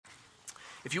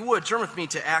If you would, turn with me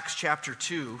to Acts chapter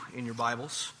 2 in your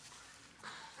Bibles.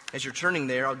 As you're turning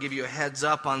there, I'll give you a heads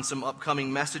up on some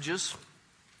upcoming messages.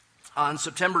 On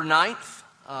September 9th,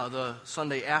 the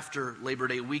Sunday after Labor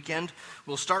Day weekend,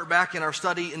 we'll start back in our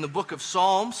study in the book of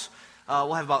Psalms.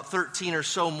 We'll have about 13 or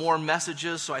so more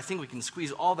messages, so I think we can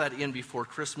squeeze all that in before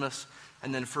Christmas.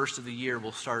 And then first of the year,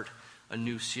 we'll start a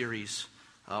new series,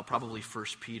 probably 1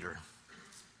 Peter.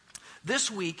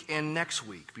 This week and next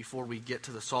week, before we get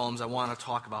to the Psalms, I want to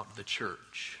talk about the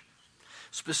church.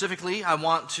 Specifically, I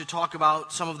want to talk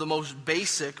about some of the most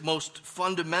basic, most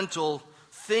fundamental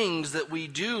things that we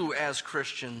do as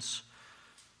Christians,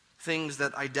 things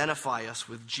that identify us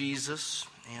with Jesus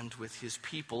and with his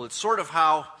people. It's sort of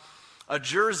how a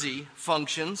jersey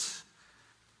functions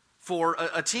for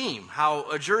a team, how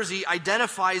a jersey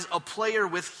identifies a player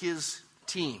with his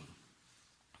team.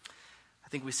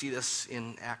 I think we see this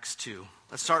in Acts 2.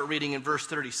 Let's start reading in verse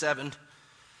 37.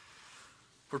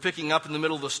 We're picking up in the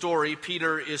middle of the story.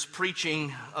 Peter is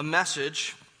preaching a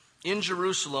message in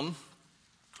Jerusalem,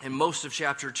 and most of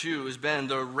chapter 2 has been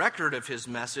the record of his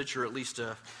message, or at least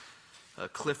a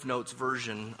Cliff Notes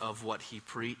version of what he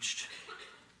preached.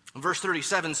 Verse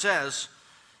 37 says,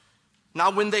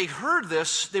 "Now when they heard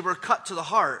this, they were cut to the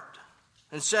heart,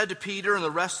 and said to Peter and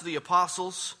the rest of the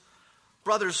apostles,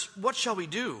 'Brothers, what shall we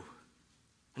do?'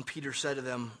 And Peter said to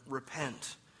them,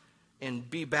 'Repent, and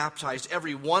be baptized,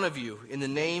 every one of you, in the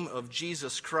name of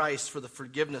Jesus Christ for the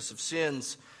forgiveness of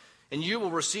sins, and you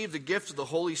will receive the gift of the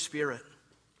Holy Spirit.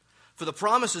 For the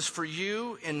promise is for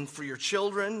you and for your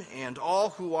children and all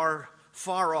who are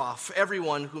far off,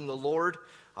 everyone whom the Lord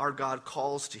our God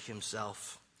calls to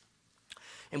himself.'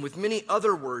 And with many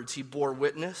other words he bore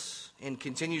witness and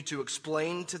continued to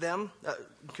exhort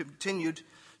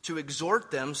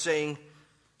them, saying,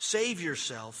 'Save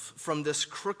yourself from this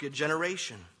crooked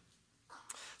generation.'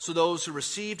 So those who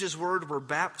received his word were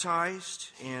baptized,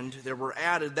 and there were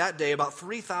added that day about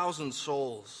 3,000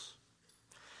 souls.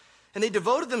 And they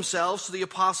devoted themselves to the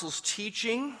apostles'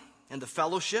 teaching and the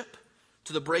fellowship,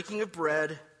 to the breaking of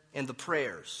bread and the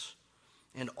prayers.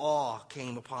 And awe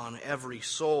came upon every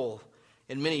soul,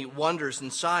 and many wonders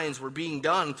and signs were being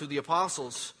done through the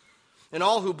apostles. And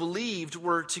all who believed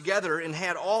were together and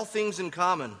had all things in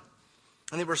common.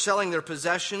 And they were selling their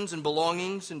possessions and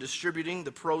belongings and distributing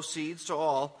the proceeds to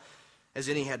all as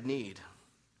any had need.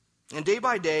 And day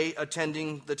by day,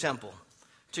 attending the temple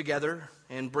together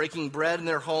and breaking bread in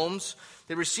their homes,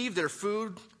 they received their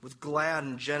food with glad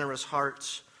and generous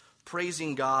hearts,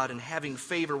 praising God and having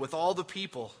favor with all the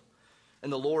people.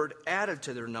 And the Lord added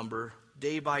to their number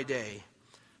day by day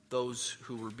those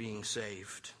who were being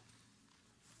saved."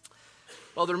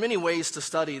 Well, there are many ways to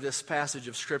study this passage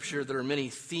of Scripture. There are many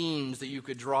themes that you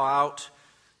could draw out.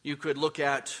 You could look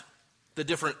at the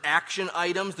different action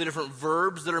items, the different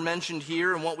verbs that are mentioned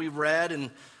here and what we read,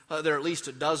 and there are at least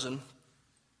a dozen.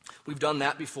 We've done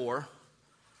that before.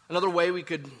 Another way we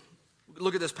could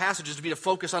look at this passage is to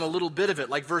focus on a little bit of it,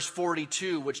 like verse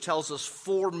 42, which tells us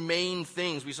four main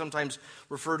things. We sometimes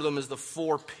refer to them as the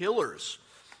four pillars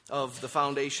of the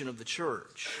foundation of the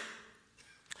church.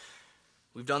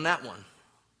 We've done that one.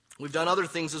 We've done other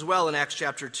things as well in Acts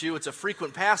chapter 2. It's a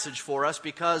frequent passage for us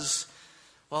because,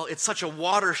 well, it's such a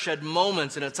watershed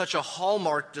moment and it's such a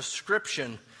hallmark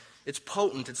description. It's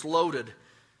potent, it's loaded.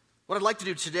 What I'd like to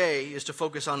do today is to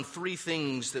focus on three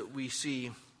things that we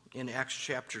see in Acts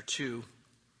chapter 2.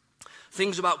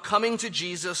 Things about coming to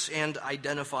Jesus and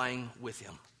identifying with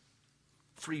him.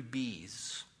 3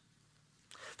 B's.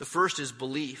 The first is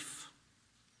belief.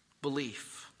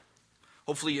 Belief.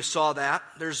 Hopefully you saw that.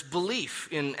 There's belief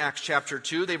in Acts chapter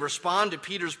 2. They respond to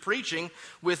Peter's preaching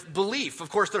with belief. Of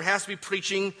course, there has to be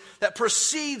preaching that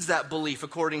precedes that belief,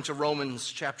 according to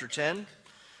Romans chapter 10.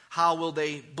 How will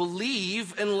they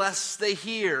believe unless they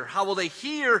hear? How will they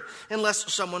hear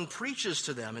unless someone preaches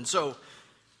to them? And so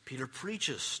Peter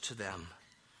preaches to them.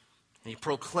 And he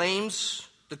proclaims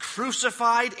the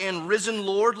crucified and risen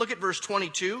Lord. Look at verse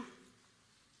 22.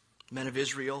 Men of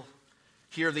Israel,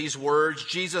 hear these words.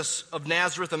 Jesus of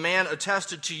Nazareth, a man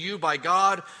attested to you by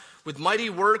God with mighty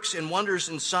works and wonders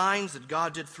and signs that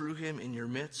God did through him in your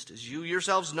midst, as you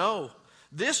yourselves know.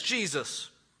 This Jesus,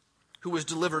 who was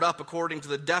delivered up according to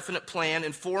the definite plan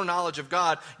and foreknowledge of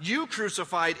God, you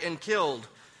crucified and killed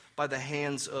by the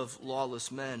hands of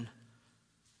lawless men.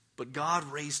 But God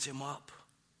raised him up,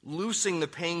 loosing the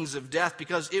pangs of death,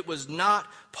 because it was not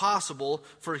possible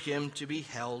for him to be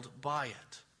held by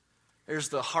it. There's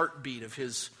the heartbeat of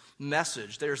his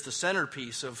message. There's the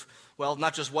centerpiece of, well,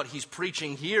 not just what he's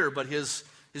preaching here, but his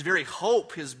very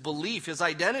hope, his belief, his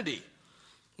identity.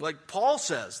 Like Paul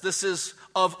says, this is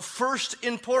of first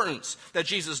importance that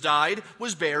Jesus died,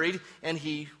 was buried, and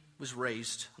he was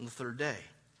raised on the third day.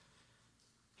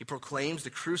 He proclaims the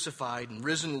crucified and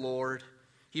risen Lord.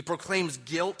 He proclaims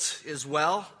guilt as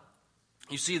well.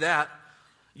 You see that?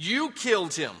 You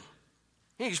killed him.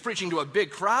 He's preaching to a big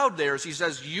crowd there as he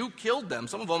says, you killed them.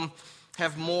 Some of them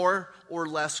have more or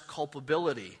less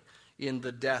culpability in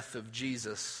the death of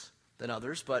Jesus than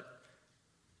others, but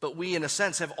we, in a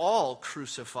sense, have all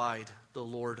crucified the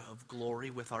Lord of glory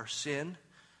with our sin.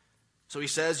 So he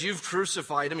says, you've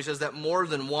crucified him. He says that more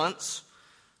than once.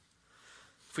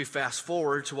 If we fast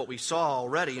forward to what we saw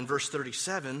already in verse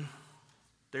 37,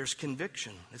 there's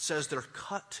conviction. It says they're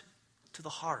cut to the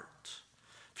heart.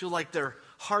 Feel like their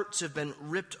hearts have been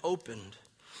ripped open.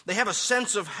 They have a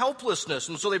sense of helplessness,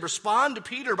 and so they respond to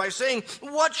Peter by saying,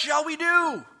 what shall we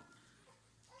do?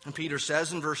 And Peter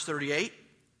says in verse 38,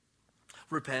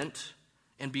 repent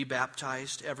and be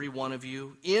baptized, every one of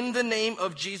you, in the name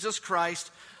of Jesus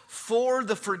Christ for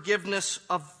the forgiveness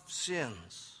of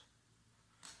sins.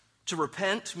 To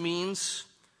repent means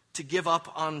to give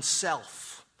up on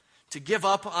self, to give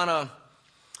up on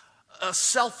a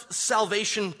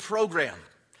self-salvation program,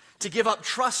 to give up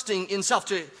trusting in self,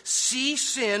 to see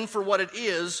sin for what it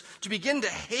is, to begin to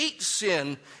hate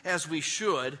sin as we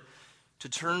should, to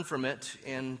turn from it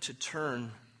and to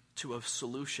turn to a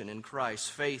solution in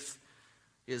Christ. Faith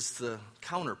is the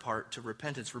counterpart to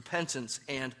repentance. Repentance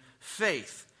and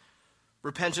faith.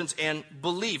 Repentance and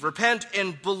believe. Repent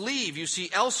and believe. You see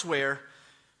elsewhere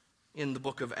in the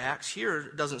book of Acts, here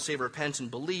it doesn't say repent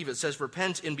and believe. It says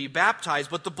repent and be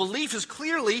baptized. But the belief is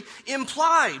clearly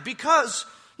implied because,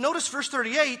 notice verse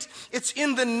 38, it's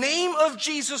in the name of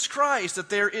Jesus Christ that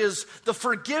there is the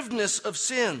forgiveness of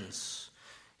sins.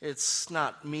 It's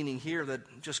not meaning here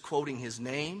that just quoting his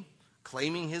name,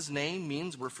 claiming his name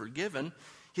means we're forgiven.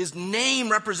 His name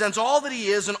represents all that he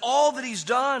is and all that he's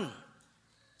done.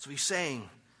 So he's saying,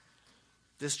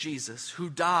 this Jesus who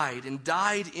died and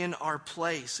died in our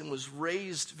place and was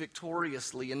raised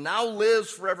victoriously and now lives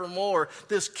forevermore,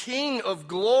 this King of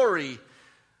glory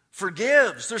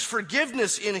forgives. There's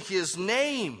forgiveness in his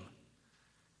name.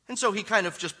 And so he kind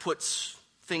of just puts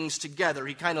things together.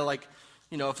 He kind of like,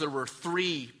 if there were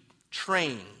three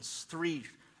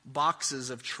boxes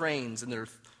of trains, and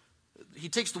he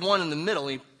takes the one in the middle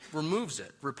and he removes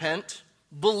it. Repent,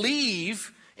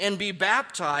 believe, and be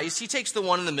baptized. He takes the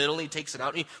one in the middle and he takes it out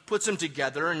and he puts them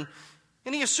together and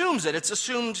he assumes it. It's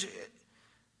assumed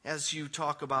as he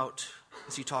talks about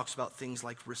things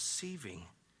like receiving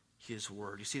his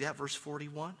word. You see that, verse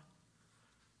 41?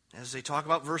 As they talk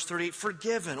about verse 38,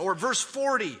 forgiven. Or verse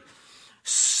 40,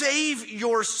 save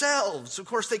yourselves. Of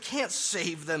course, they can't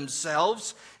save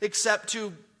themselves except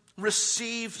to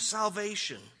receive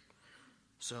salvation.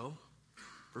 So,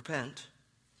 repent,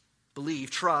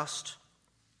 believe, trust.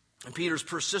 And Peter's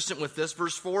persistent with this.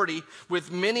 Verse 40,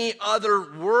 with many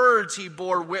other words he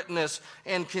bore witness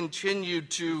and continued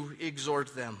to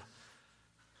exhort them.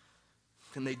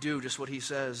 And they do just what he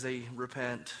says. They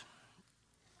repent,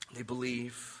 they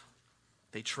believe,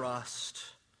 they trust.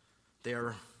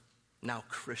 They're now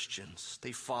Christians.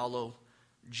 They follow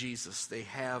Jesus. They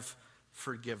have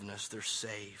forgiveness. They're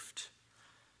saved.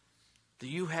 Do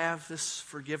you have this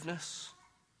forgiveness?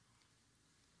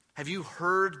 Have you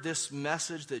heard this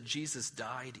message that Jesus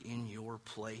died in your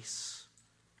place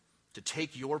to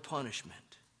take your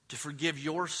punishment, to forgive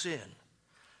your sin,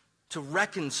 to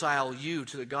reconcile you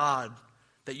to the God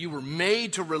that you were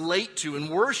made to relate to and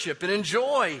worship and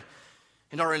enjoy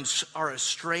and are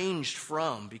estranged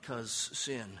from because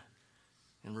sin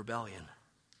and rebellion?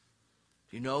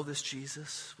 Do you know this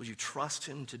Jesus? Would you trust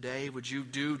him today? Would you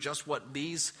do just what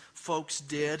these folks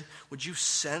did? Would you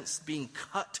sense being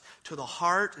cut to the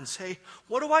heart and say,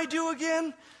 what do I do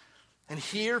again? And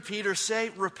hear Peter say,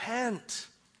 repent,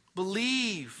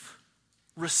 believe,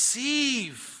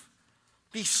 receive,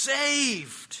 be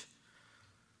saved.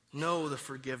 Know the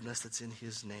forgiveness that's in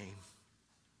his name.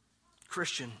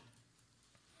 Christian,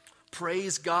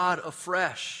 praise God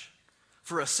afresh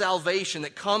for a salvation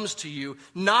that comes to you,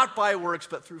 not by works,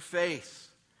 but through faith.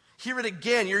 Hear it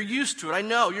again. You're used to it. I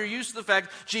know. You're used to the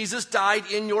fact Jesus died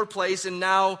in your place, and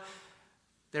now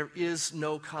there is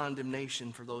no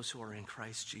condemnation for those who are in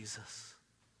Christ Jesus.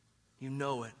 You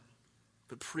know it,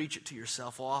 but preach it to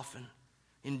yourself often.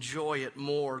 Enjoy it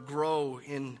more. Grow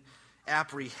in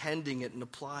apprehending it and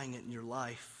applying it in your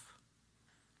life.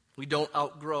 We don't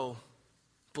outgrow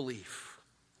belief.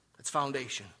 It's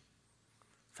foundation.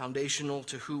 Foundational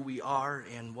to who we are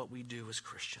and what we do as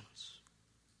Christians.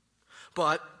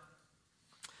 But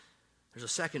there's a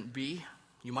second B.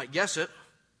 You might guess it.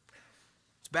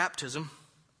 It's baptism.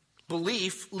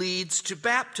 belief leads to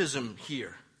baptism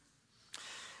here.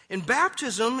 And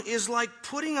baptism is like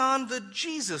putting on the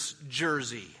Jesus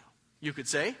jersey, you could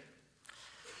say.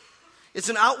 It's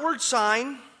an outward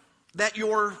sign that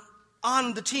you're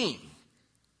on the team.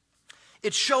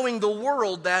 It's showing the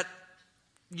world that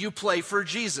you play for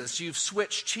Jesus. You've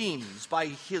switched teams. By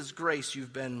His grace,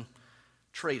 you've been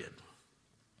traded.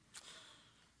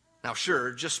 Now,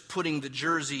 sure, just putting the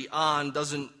jersey on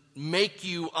doesn't make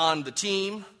you on the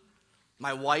team.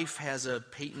 My wife has a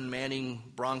Peyton Manning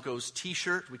Broncos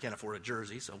t-shirt. We can't afford a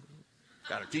jersey, so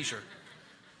got a t-shirt.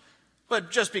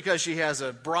 But just because she has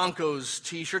a Broncos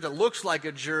t-shirt that looks like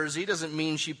a jersey doesn't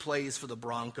mean she plays for the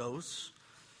Broncos.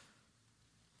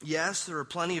 Yes, there are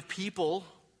plenty of people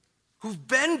who've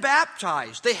been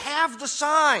baptized. They have the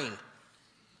sign.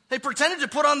 They pretended to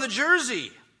put on the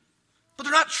jersey, but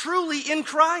they're not truly in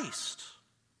Christ.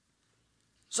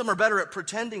 Some are better at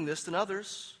pretending this than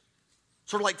others.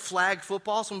 Sort of like flag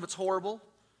football. Some of it's horrible.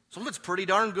 Some of it's pretty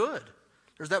darn good.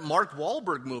 There's that Mark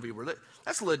Wahlberg movie where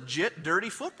that's legit dirty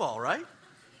football, right?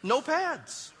 No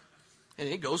pads. And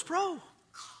it goes pro.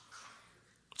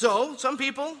 So some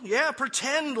people,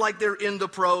 pretend like they're in the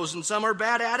pros, and some are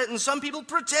bad at it, and some people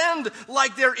pretend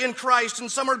like they're in Christ, and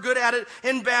some are good at it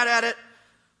and bad at it.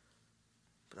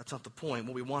 But that's not the point.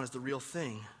 What we want is the real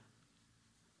thing.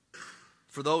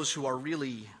 For those who are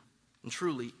really and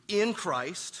truly in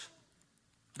Christ,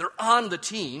 they're on the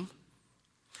team.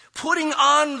 Putting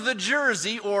on the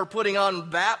jersey or putting on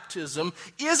baptism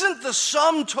isn't the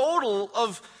sum total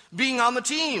of being on the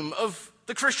team of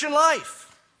the Christian life.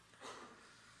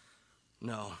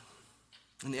 No.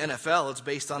 In the NFL, it's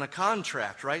based on a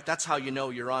contract, right? That's how you know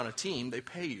you're on a team. They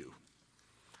pay you.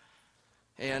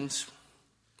 And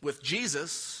with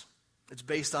Jesus, it's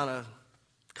based on a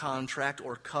contract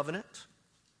or covenant.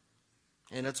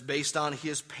 And it's based on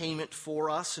His payment for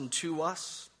us and to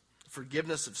us,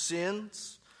 forgiveness of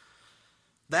sins.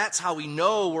 That's how we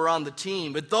know we're on the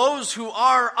team. But those who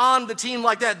are on the team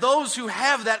like that, those who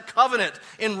have that covenant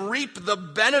and reap the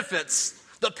benefits,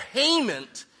 the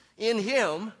payment in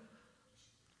Him,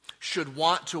 should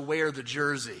want to wear the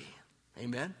jersey.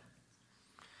 Amen?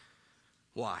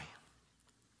 Why?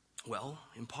 Well,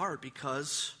 in part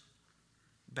because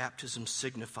baptism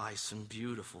signifies some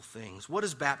beautiful things. What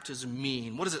does baptism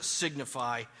mean? What does it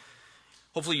signify?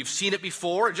 Hopefully you've seen it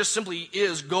before. It just simply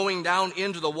is going down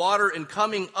into the water and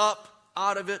coming up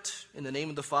out of it in the name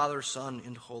of the Father, Son,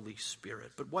 and Holy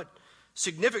Spirit. But what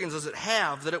significance does it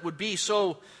have that it would be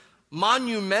so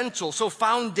monumental, so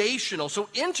foundational, so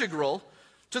integral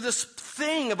to this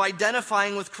thing of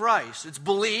identifying with Christ? It's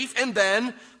belief and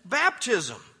then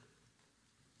baptism.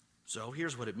 So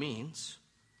here's what it means.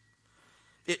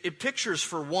 It pictures,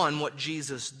 for one, what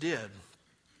Jesus did.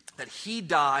 That He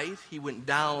died, He went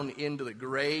down into the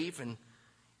grave,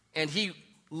 and He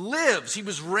lives. He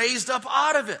was raised up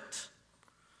out of it.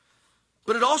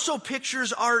 But it also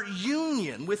pictures our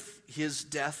union with His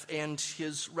death and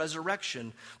His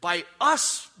resurrection. By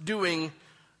us doing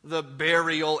the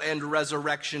burial and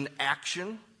resurrection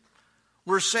action,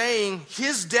 we're saying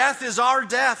His death is our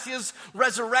death. His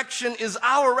resurrection is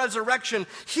our resurrection.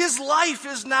 His life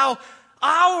is now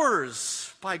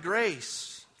ours by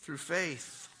grace through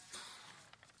faith.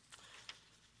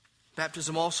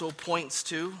 Baptism also points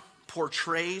to,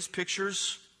 portrays,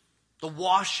 pictures the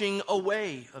washing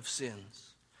away of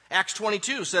sins. Acts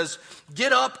 22 says,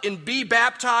 "Get up and be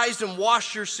baptized and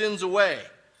wash your sins away."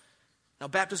 Now,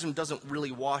 baptism doesn't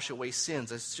really wash away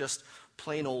sins. It's just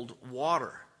plain old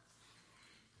water.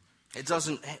 It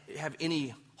doesn't have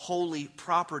any holy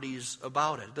properties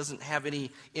about it. It doesn't have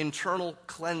any internal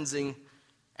cleansing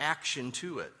action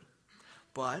to it.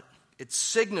 But it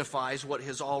signifies what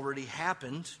has already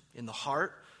happened in the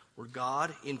heart, where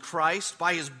God, in Christ,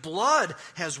 by His blood,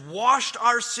 has washed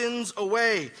our sins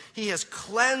away. He has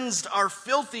cleansed our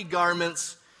filthy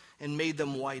garments and made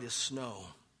them white as snow.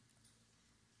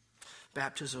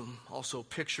 Baptism also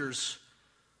pictures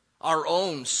our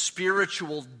own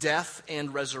spiritual death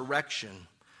and resurrection.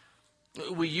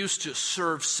 We used to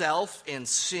serve self and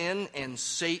sin and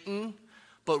Satan,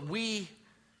 but we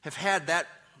have had that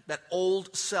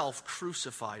old self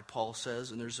crucified, Paul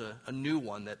says, and there's a new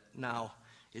one that now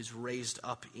is raised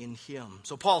up in Him.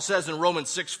 So Paul says in Romans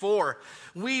 6:4,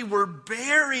 we were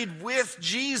buried with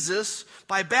Jesus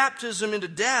by baptism into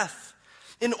death,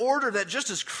 in order that just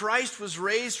as Christ was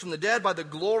raised from the dead by the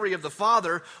glory of the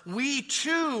Father, we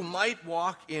too might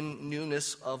walk in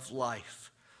newness of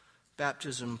life.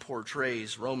 Baptism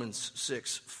portrays Romans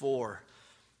 6:4,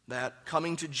 that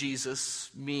coming to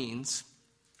Jesus means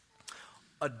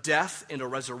a death and a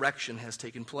resurrection has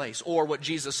taken place. Or what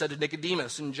Jesus said to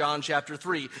Nicodemus in John chapter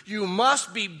 3, you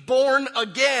must be born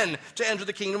again to enter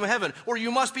the kingdom of heaven. Or you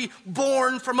must be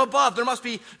born from above. There must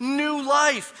be new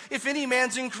life. If any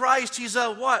man's in Christ, he's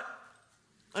a what?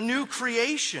 A new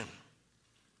creation.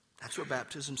 That's what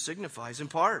baptism signifies in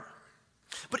part.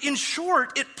 But in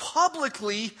short, it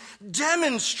publicly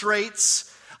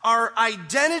demonstrates our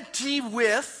identity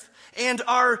with and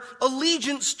our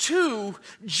allegiance to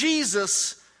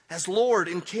Jesus as Lord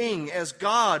and King, as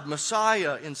God,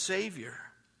 Messiah, and Savior.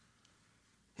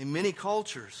 In many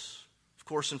cultures, of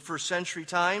course in first century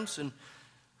times and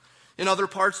in other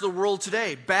parts of the world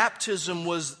today, baptism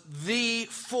was the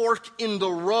fork in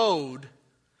the road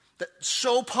that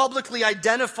so publicly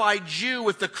identified you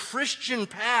with the Christian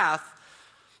path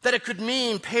that it could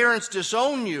mean parents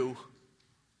disown you,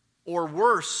 or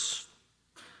worse,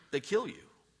 they kill you.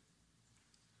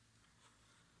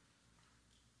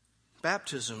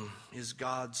 Baptism is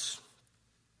God's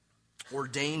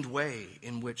ordained way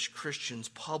in which Christians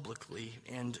publicly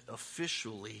and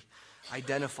officially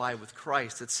identify with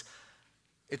Christ.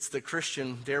 It's the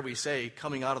Christian, dare we say,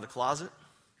 coming out of the closet.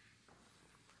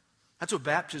 That's what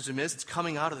baptism is. It's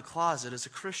coming out of the closet as a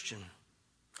Christian.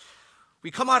 We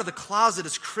come out of the closet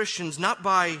as Christians not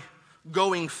by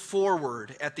going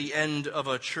forward at the end of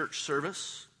a church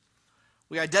service.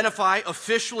 We identify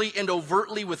officially and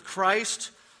overtly with Christ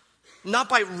not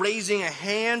by raising a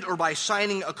hand or by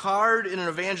signing a card in an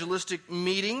evangelistic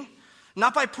meeting,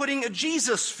 not by putting a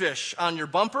Jesus fish on your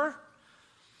bumper,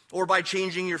 or by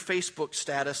changing your Facebook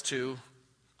status to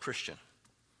Christian.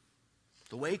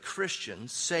 The way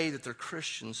Christians say that they're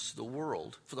Christians to the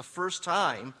world for the first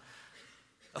time,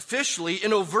 officially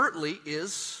and overtly,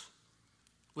 is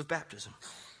with baptism.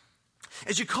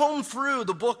 As you comb through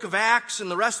the book of Acts and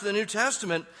the rest of the New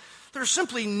Testament, there are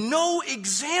simply no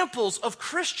examples of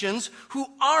Christians who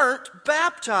aren't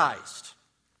baptized.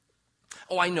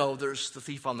 Oh, I know there's the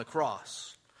thief on the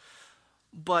cross.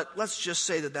 But let's just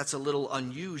say that that's a little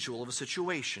unusual of a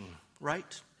situation,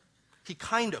 right? He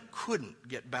kind of couldn't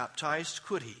get baptized,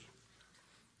 could he?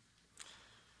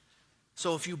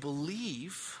 So if you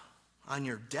believe on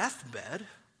your deathbed,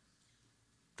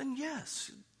 then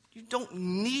yes, you don't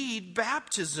need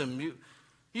baptism.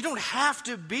 You don't have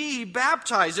to be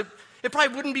baptized. It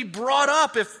probably wouldn't be brought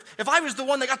up if I was the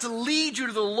one that got to lead you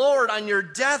to the Lord on your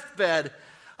deathbed.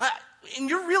 And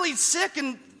you're really sick,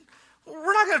 and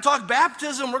we're not going to talk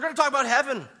baptism. We're going to talk about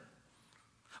heaven.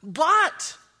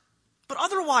 But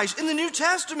otherwise, in the New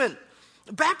Testament,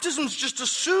 baptism's just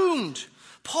assumed.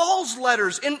 Paul's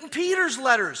letters and Peter's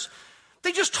letters,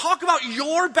 they just talk about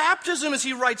your baptism as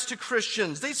he writes to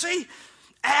Christians. They say,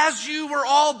 as you were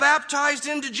all baptized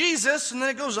into Jesus, and then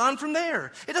it goes on from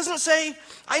there. It doesn't say,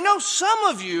 I know some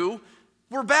of you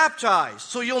were baptized,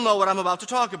 so you'll know what I'm about to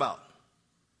talk about.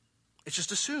 It's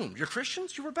just assumed. You're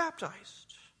Christians, you were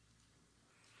baptized.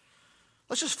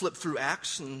 Let's just flip through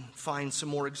Acts and find some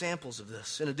more examples of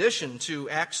this. In addition to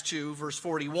Acts 2, verse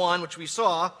 41, which we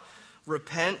saw,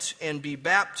 repent and be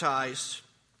baptized.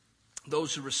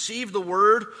 Those who received the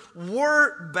word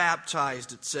were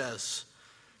baptized, it says.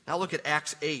 Now look at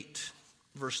Acts 8,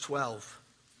 verse 12.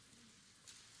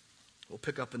 We'll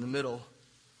pick up in the middle,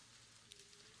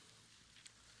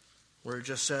 where it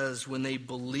just says, when they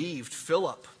believed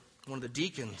Philip, one of the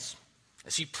deacons,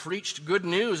 as he preached good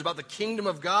news about the kingdom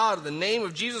of God in the name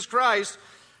of Jesus Christ,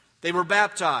 they were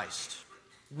baptized.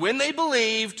 When they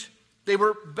believed, they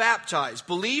were baptized.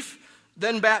 Belief,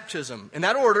 then baptism. In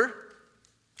that order,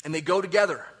 and they go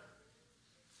together.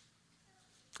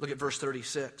 Look at verse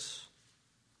 36.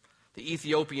 The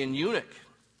Ethiopian eunuch,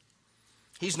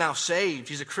 he's now saved.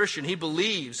 He's a Christian. He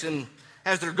believes. And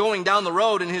as they're going down the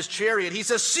road in his chariot, he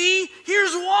says, see,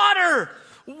 here's water.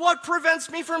 What prevents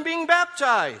me from being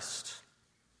baptized?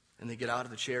 And they get out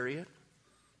of the chariot,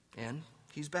 and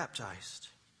he's baptized.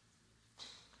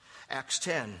 Acts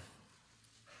 10.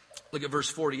 Look at verse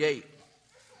 48.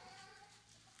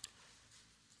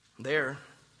 There,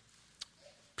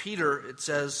 Peter, it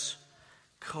says,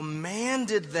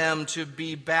 commanded them to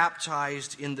be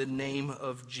baptized in the name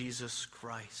of Jesus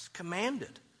Christ.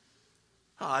 Commanded.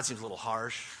 Oh, that seems a little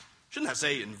harsh. Shouldn't that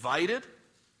say invited?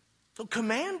 So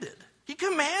commanded. He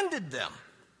commanded them.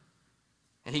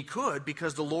 And he could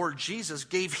because the Lord Jesus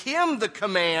gave him the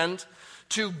command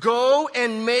to go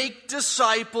and make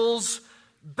disciples,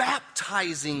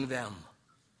 baptizing them.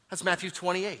 That's Matthew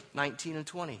 28, 19 and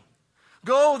 20.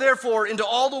 Go, therefore, into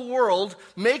all the world,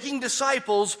 making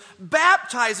disciples,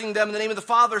 baptizing them in the name of the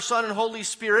Father, Son, and Holy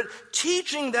Spirit,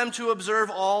 teaching them to observe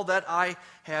all that I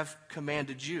have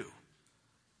commanded you.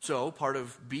 So, part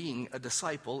of being a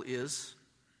disciple is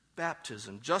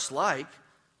baptism, just like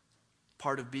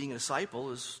Part of being a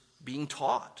disciple is being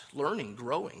taught, learning,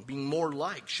 growing, being more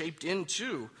like, shaped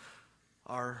into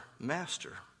our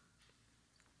Master.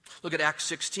 Look at Acts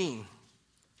 16.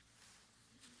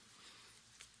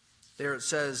 There it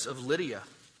says of Lydia,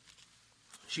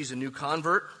 she's a new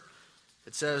convert.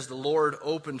 It says the Lord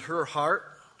opened her heart.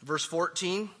 Verse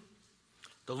 14,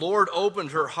 the Lord opened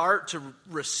her heart to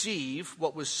receive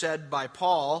what was said by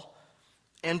Paul,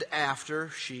 and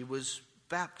after she was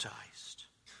baptized.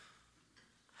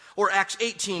 Or Acts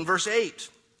 18, verse 8.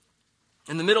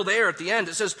 In the middle there at the end,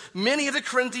 it says, many of the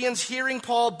Corinthians hearing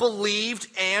Paul believed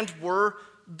and were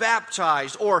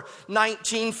baptized. Or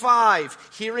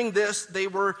 19:5, hearing this, they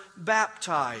were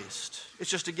baptized. It's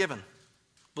just a given.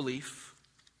 Belief,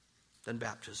 then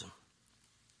baptism.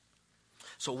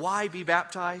 So why be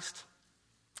baptized?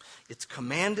 It's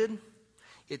commanded.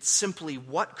 It's simply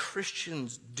what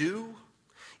Christians do.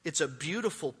 It's a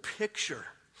beautiful picture.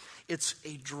 It's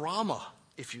a drama,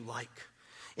 if you like.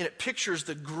 And it pictures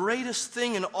the greatest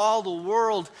thing in all the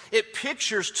world. It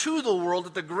pictures to the world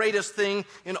that the greatest thing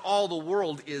in all the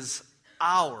world is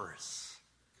ours.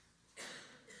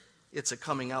 It's a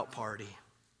coming out party.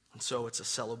 And so it's a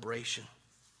celebration.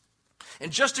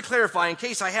 And just to clarify, in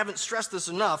case I haven't stressed this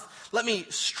enough, let me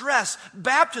stress,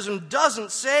 baptism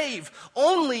doesn't save.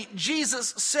 Only Jesus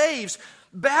saves.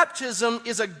 Baptism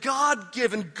is a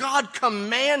God-given,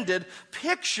 God-commanded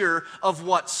picture of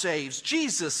what saves.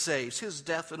 Jesus saves, his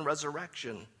death and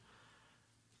resurrection.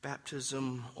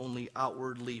 Baptism only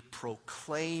outwardly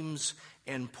proclaims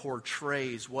and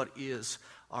portrays what is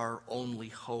our only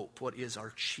hope, what is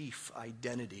our chief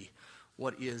identity,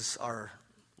 what is our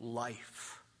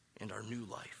life and our new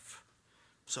life.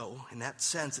 So, in that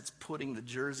sense, it's putting the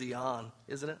jersey on,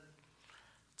 isn't it?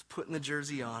 It's putting the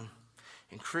jersey on.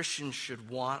 And Christians should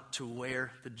want to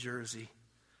wear the jersey.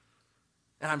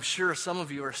 And I'm sure some of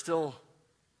you are still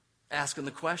asking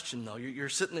the question, though. You're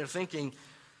sitting there thinking,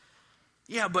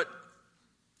 yeah, but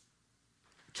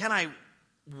can I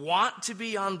want to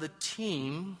be on the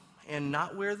team and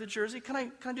not wear the jersey? Can I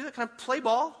do that? Can I play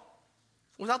ball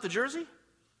without the jersey?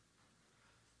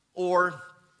 Or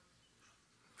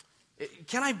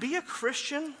can I be a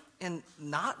Christian and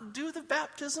not do the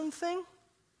baptism thing?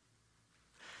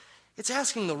 It's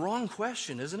asking the wrong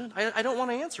question, isn't it? I don't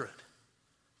want to answer it.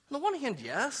 On the one hand,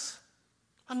 yes.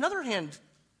 On the other hand,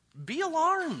 be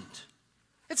alarmed.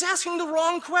 It's asking the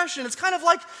wrong question. It's kind of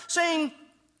like saying,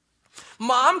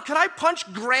 Mom, can I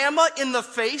punch Grandma in the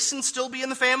face and still be in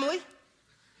the family?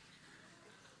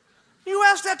 You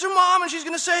ask that to Mom and she's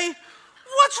going to say,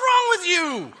 what's wrong with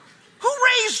you? Who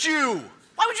raised you?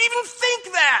 Why would you even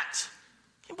think that?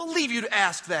 I can't believe you'd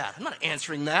ask that. I'm not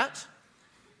answering that.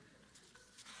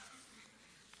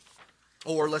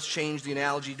 Or let's change the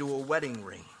analogy to a wedding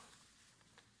ring.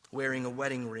 Wearing a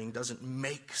wedding ring doesn't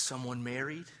make someone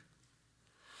married.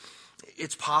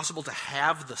 It's possible to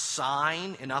have the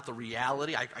sign and not the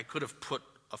reality. I could have put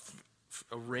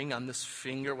a ring on this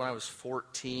finger when I was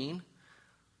 14,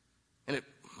 and it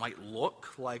might look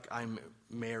like I'm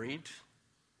married.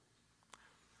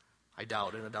 I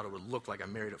doubt it. I doubt it would look like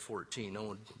I'm married at 14. No one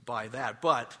would buy that.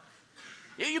 But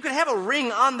you could have a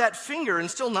ring on that finger and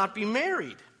still not be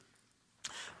married.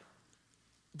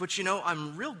 But you know,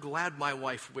 I'm real glad my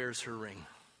wife wears her ring.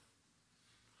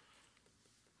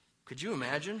 Could you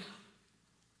imagine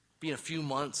being a few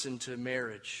months into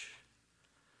marriage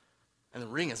and the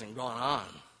ring hasn't gone on?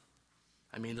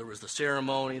 I mean, there was the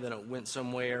ceremony, then it went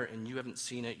somewhere, and you haven't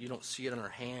seen it. You don't see it on her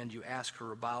hand. You ask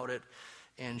her about it,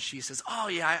 and she says, oh,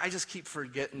 yeah, I just keep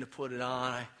forgetting to put it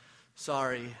on.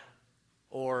 Sorry.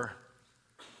 Or,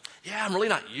 yeah, I'm really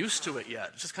not used to it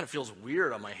yet. It just kind of feels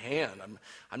weird on my hand.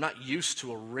 I'm not used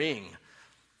to a ring.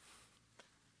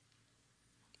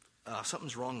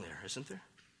 Something's wrong there, isn't there?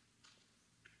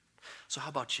 So how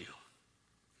about you?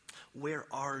 Where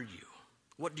are you?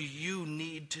 What do you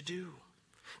need to do?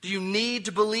 Do you need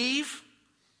to believe?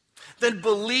 Then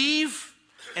believe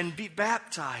and be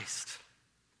baptized.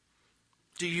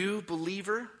 Do you,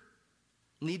 believer,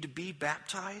 need to be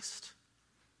baptized?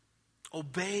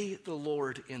 Obey the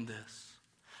Lord in this.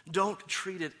 Don't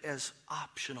treat it as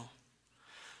optional.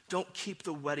 Don't keep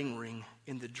the wedding ring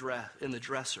in the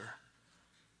dresser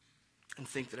and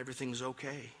think that everything's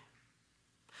okay.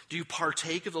 Do you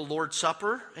partake of the Lord's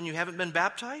Supper and you haven't been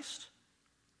baptized?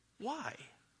 Why?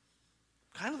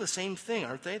 Kind of the same thing,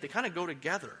 aren't they? They kind of go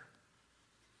together.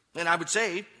 And I would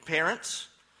say, parents,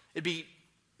 it'd be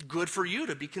good for you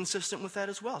to be consistent with that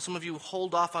as well. Some of you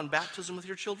hold off on baptism with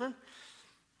your children.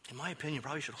 In my opinion, you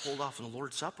probably should hold off on the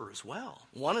Lord's Supper as well.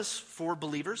 One is for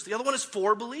believers. The other one is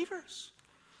for believers.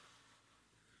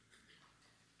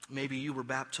 Maybe you were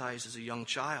baptized as a young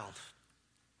child.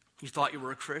 You thought you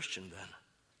were a Christian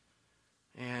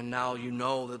then. And now you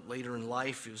know that later in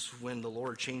life is when the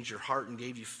Lord changed your heart and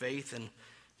gave you faith, and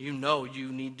you know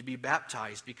you need to be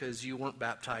baptized because you weren't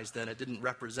baptized then. It didn't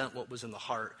represent what was in the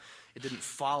heart. It didn't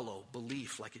follow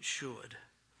belief like it should.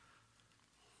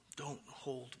 Don't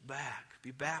hold back.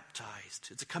 Be baptized.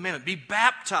 It's a commandment. Be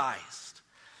baptized.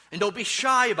 And don't be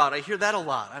shy about it. I hear that a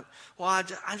lot.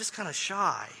 I'm just kind of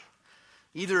shy.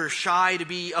 Either shy to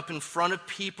be up in front of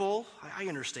people. I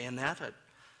understand that.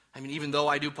 I mean, even though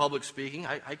I do public speaking,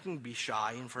 I can be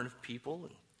shy in front of people.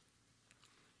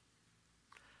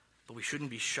 But we shouldn't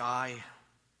be shy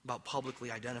about publicly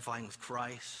identifying with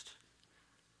Christ.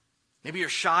 Maybe you're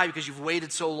shy because you've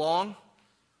waited so long.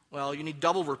 Well, you need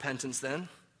double repentance then.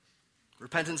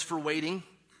 Repentance for waiting,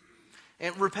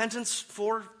 and repentance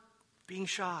for being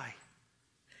shy.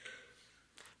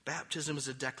 Baptism is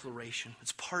a declaration.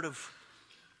 It's part of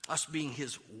us being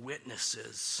his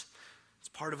witnesses. It's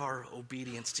part of our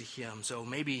obedience to him. So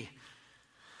maybe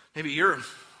you're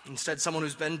instead someone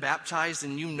who's been baptized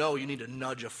and you know you need to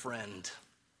nudge a friend.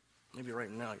 Maybe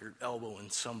right now you're elbowing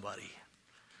somebody.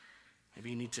 Maybe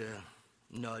you need to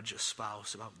nudge a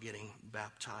spouse about getting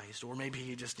baptized. Or maybe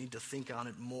you just need to think on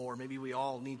it more. Maybe we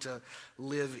all need to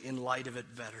live in light of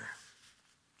it better.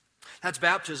 That's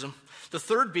baptism. The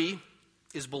third B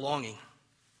is belonging.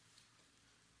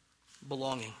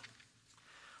 Belonging.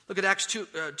 Look at Acts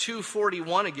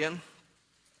 2:41 again.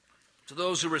 To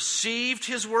those who received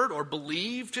his word or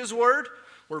believed his word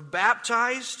were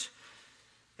baptized,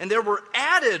 and there were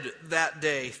added that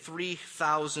day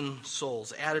 3,000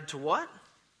 souls. Added to what?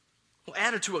 Well,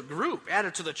 added to a group,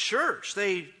 added to the church.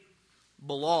 They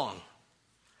belong.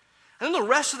 And then the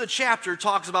rest of the chapter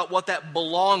talks about what that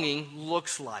belonging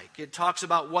looks like. It talks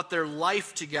about what their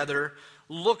life together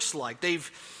looks like.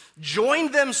 They've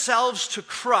joined themselves to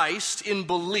Christ in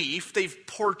belief. They've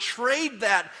portrayed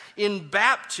that in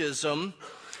baptism.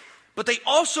 But they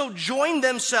also joined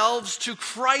themselves to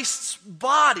Christ's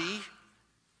body,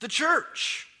 the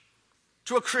church,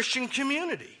 to a Christian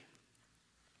community.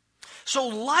 So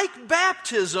like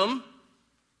baptism,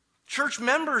 church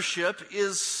membership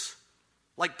is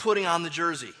like putting on the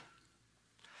jersey.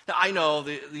 Now, I know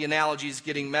the analogy is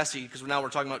getting messy because now we're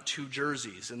talking about two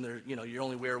jerseys, and you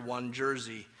only wear one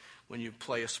jersey when you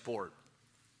play a sport.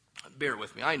 Bear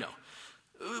with me, I know.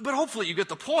 But hopefully you get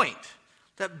the point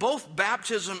that both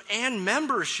baptism and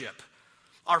membership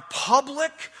are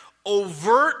public,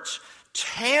 overt,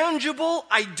 tangible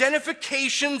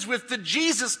identifications with the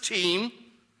Jesus team,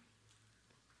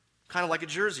 kind of like a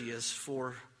jersey is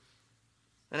for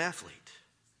an athlete.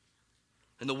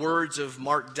 In the words of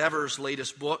Mark Dever's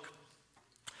latest book,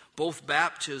 both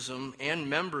baptism and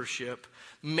membership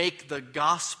make the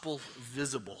gospel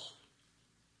visible.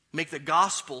 Make the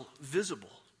gospel visible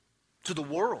to the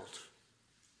world.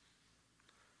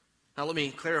 Now let me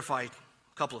clarify a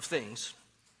couple of things.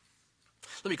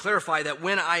 Let me clarify that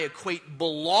when I equate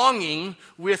belonging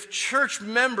with church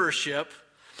membership,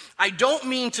 I don't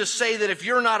mean to say that if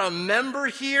you're not a member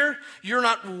here, you're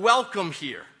not welcome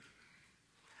here.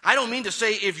 I don't mean to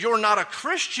say if you're not a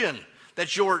Christian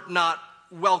that you're not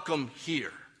welcome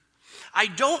here. I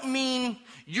don't mean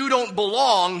you don't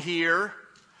belong here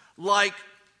like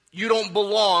you don't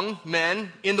belong,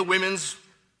 men, in the women's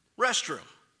restroom.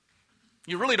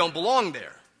 You really don't belong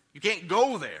there. You can't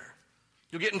go there.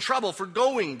 You'll get in trouble for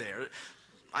going there.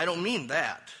 I don't mean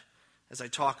that as I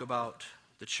talk about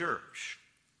the church.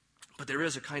 But there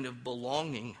is a kind of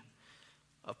belonging,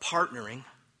 of partnering,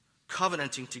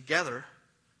 covenanting together.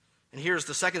 And here's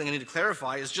the second thing I need to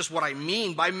clarify is just what I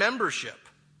mean by membership.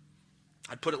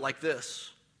 I'd put it like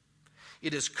this.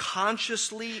 It is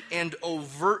consciously and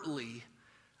overtly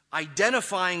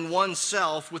identifying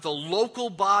oneself with a local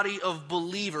body of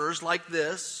believers like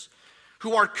this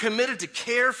who are committed to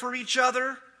care for each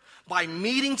other by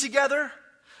meeting together,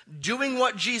 doing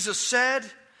what Jesus said,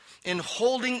 and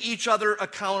holding each other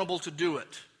accountable to do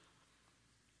it.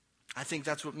 I think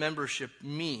that's what membership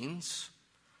means.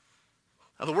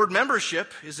 Now, the word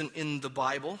membership isn't in the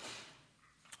Bible.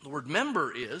 The word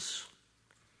member is.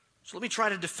 So let me try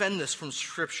to defend this from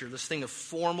Scripture, this thing of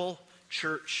formal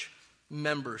church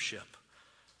membership.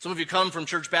 Some of you come from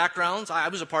church backgrounds. I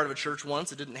was a part of a church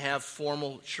once. It didn't have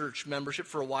formal church membership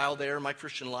for a while there in my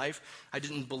Christian life. I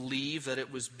didn't believe that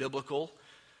it was biblical.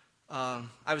 I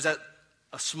was at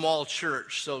a small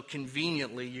church, so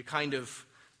conveniently you kind of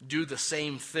do the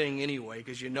same thing anyway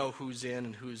because you know who's in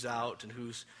and who's out and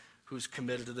who's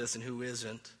committed to this and who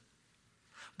isn't.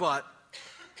 But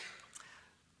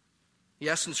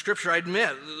yes, in Scripture, I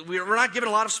admit, we're not given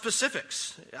a lot of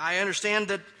specifics. I understand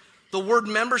that The word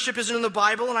membership isn't in the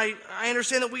Bible, and I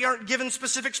understand that we aren't given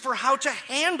specifics for how to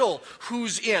handle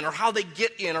who's in or how they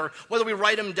get in or whether we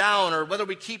write them down or whether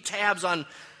we keep tabs on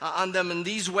them in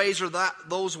these ways or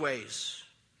those ways.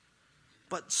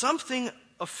 But something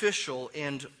official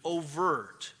and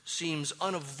overt seems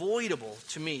unavoidable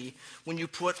to me when you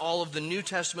put all of the New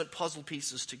Testament puzzle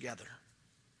pieces together.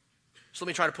 So let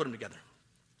me try to put them together.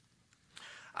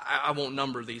 I won't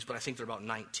number these, but I think there are about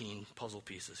 19 puzzle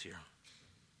pieces here.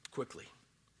 Quickly.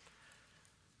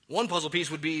 One puzzle piece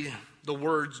would be the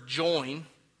words join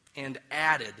and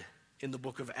added in the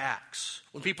book of Acts.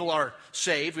 When people are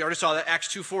saved, we already saw that, Acts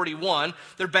 2:41,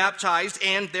 they're baptized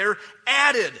and they're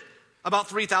added. About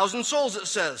 3,000 souls, it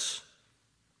says.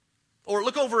 Or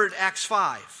look over at Acts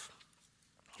 5.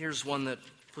 Here's one that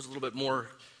puts a little bit more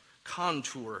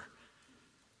contour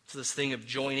to this thing of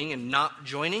joining and not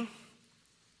joining.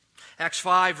 Acts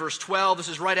 5, verse 12, this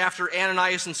is right after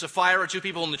Ananias and Sapphira, two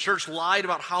people in the church, lied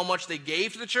about how much they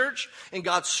gave to the church, and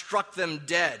God struck them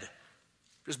dead.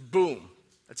 Just boom.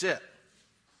 That's it.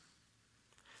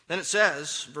 Then it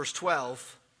says, verse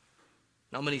 12,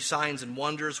 now many signs and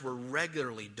wonders were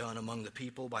regularly done among the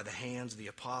people by the hands of the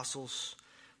apostles.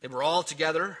 They were all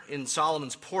together in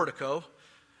Solomon's portico.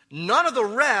 None of the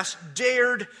rest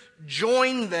dared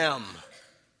join them,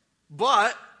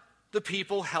 but the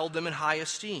people held them in high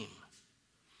esteem.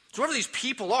 So whoever these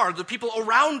people are, the people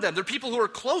around them, they're people who are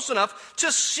close enough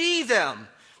to see them.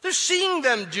 They're seeing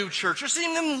them do church. They're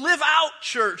seeing them live out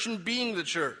church and being the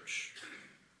church.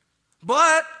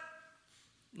 But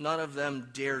none of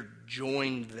them dared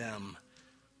join them.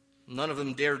 None of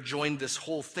them dared join this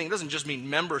whole thing. It doesn't just mean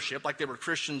membership, like they were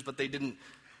Christians, but they didn't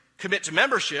commit to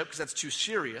membership because that's too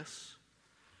serious.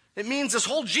 It means this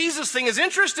whole Jesus thing is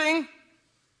interesting.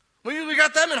 We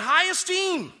got them in high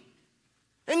esteem.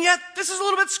 And yet, this is a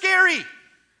little bit scary.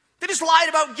 They just lied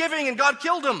about giving and God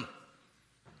killed them.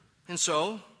 And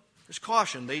so, there's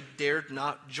caution. They dared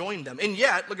not join them. And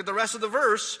yet, look at the rest of the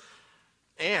verse.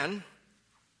 And,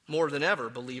 more than ever,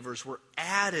 believers were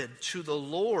added to the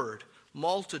Lord,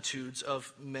 multitudes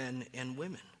of men and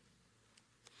women.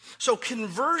 So,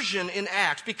 conversion in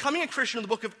Acts, becoming a Christian in the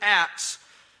book of Acts,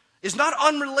 is not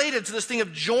unrelated to this thing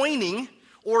of joining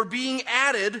or being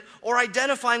added, or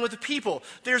identifying with the people.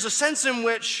 There's a sense in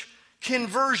which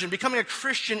conversion, becoming a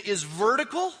Christian, is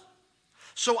vertical.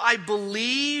 So I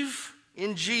believe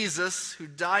in Jesus, who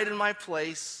died in my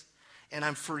place, and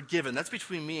I'm forgiven. That's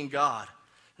between me and God.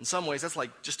 In some ways, that's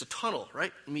like just a tunnel,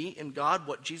 right? Me and God,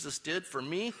 what Jesus did for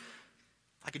me.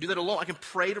 I can do that alone. I can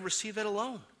pray to receive that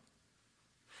alone.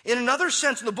 In another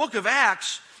sense, in the book of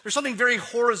Acts, there's something very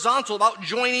horizontal about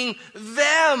joining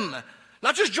them.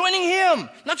 Not just joining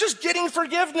him, not just getting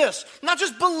forgiveness, not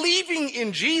just believing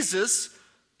in Jesus,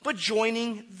 but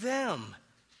joining them.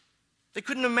 They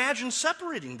couldn't imagine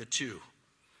separating the two.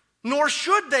 Nor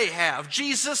should they have.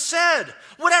 Jesus said,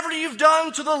 whatever you've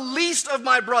done to the least of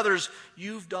my brothers,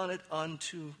 you've done it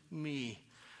unto me.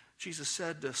 Jesus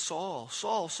said to Saul,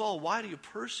 Saul, Saul, why do you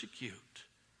persecute?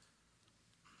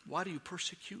 Why do you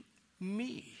persecute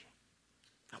me?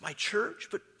 Not my church,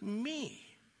 but me.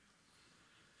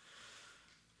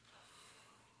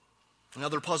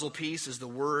 Another puzzle piece is the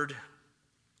word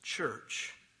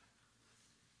church.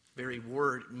 The very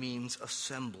word means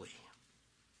assembly.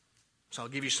 So I'll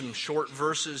give you some short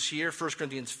verses here. 1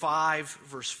 Corinthians 5,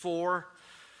 verse 4.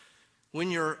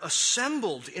 When you're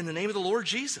assembled in the name of the Lord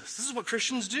Jesus, this is what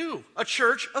Christians do. A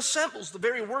church assembles. The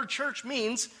very word church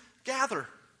means gather,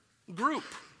 group,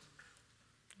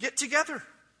 get together.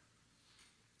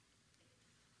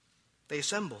 They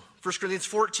assemble. 1 Corinthians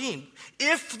 14.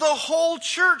 If the whole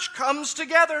church comes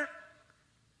together,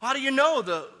 how do you know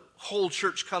the whole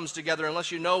church comes together unless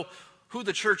you know who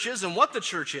the church is and what the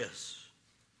church is?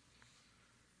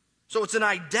 So it's an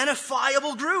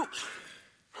identifiable group.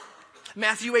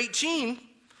 Matthew 18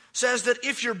 says that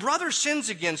if your brother sins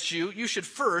against you, you should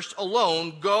first,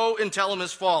 alone, go and tell him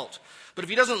his fault. But if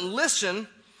he doesn't listen,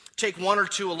 take one or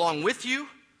two along with you.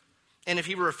 And if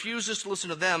he refuses to listen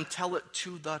to them, tell it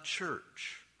to the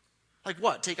church. Like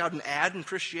what? Take out an ad in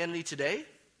Christianity Today?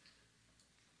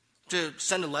 To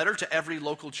send a letter to every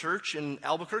local church in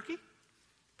Albuquerque?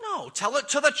 No, tell it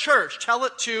to the church. Tell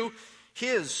it to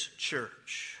his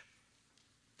church.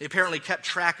 They apparently kept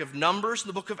track of numbers in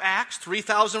the book of Acts.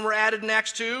 3,000 were added in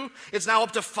Acts 2. It's now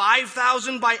up to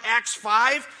 5,000 by Acts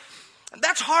 5. And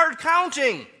that's hard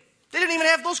counting. They didn't even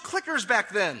have those clickers back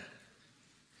then.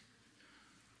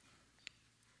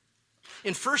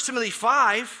 In 1 Timothy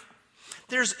 5,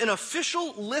 there's an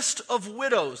official list of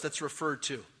widows that's referred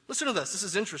to. Listen to this. This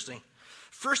is interesting.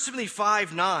 1 Timothy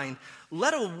 5:9,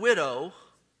 let a widow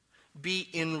be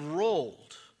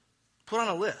enrolled, put on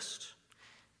a list.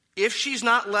 If she's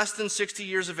not less than 60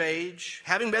 years of age,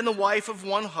 having been the wife of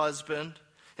one husband,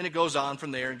 and it goes on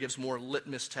from there and gives more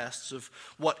litmus tests of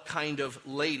what kind of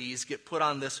ladies get put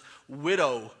on this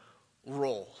widow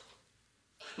roll.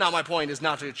 Now, my point is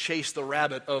not to chase the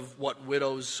rabbit of what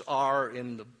widows are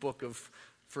in the book of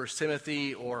 1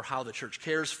 Timothy, or how the church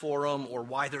cares for them, or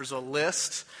why there's a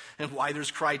list, and why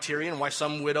there's criteria, and why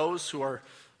some widows who are,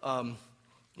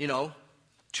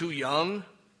 too young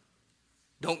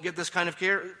don't get this kind of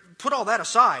care. Put all that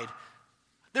aside.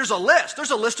 There's a list.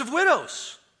 There's a list of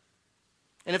widows.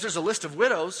 And if there's a list of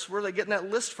widows, where are they getting that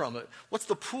list from? What's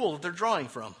the pool that they're drawing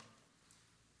from?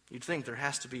 You'd think there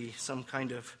has to be some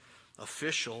kind of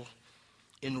official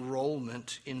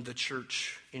enrollment in the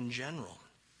church in general.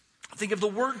 Think of the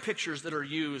word pictures that are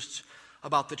used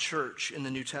about the church in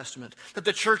the New Testament. That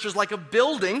the church is like a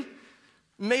building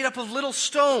made up of little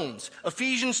stones.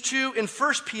 Ephesians 2 and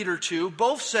 1 Peter 2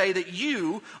 both say that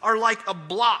you are like a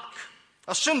block,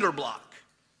 a cinder block.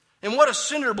 And what do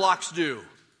cinder blocks do?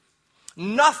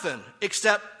 Nothing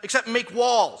except make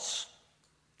walls.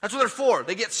 That's what they're for.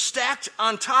 They get stacked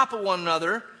on top of one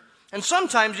another. And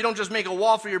sometimes you don't just make a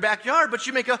wall for your backyard, but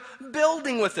you make a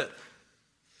building with it.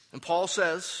 And Paul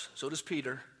says, so does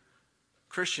Peter,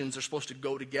 Christians are supposed to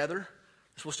go together.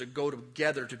 They're supposed to go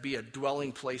together to be a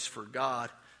dwelling place for God.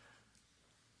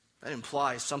 That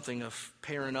implies something of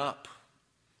pairing up,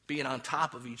 being on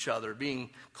top of each other, being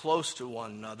close to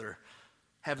one another,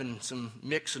 having some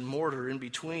mix and mortar in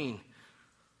between.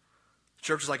 The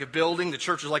church is like a building. The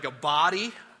church is like a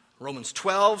body. Romans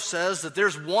 12 says that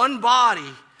there's one body,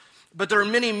 but there are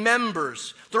many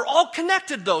members. They're all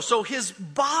connected, though. So his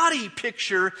body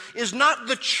picture is not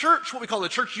the church, what we call the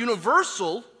church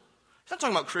universal. He's not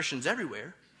talking about Christians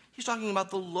everywhere. He's talking about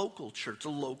the local church, the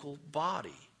local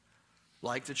body,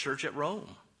 like the church at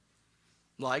Rome,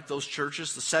 like those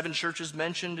churches, the 7 churches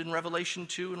mentioned in Revelation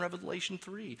 2 and Revelation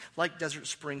 3, like Desert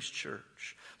Springs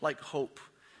Church, like Hope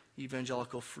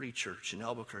Evangelical Free Church in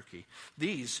Albuquerque.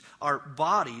 These are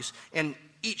bodies, and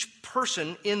each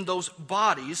person in those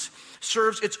bodies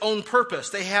serves its own purpose.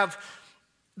 They have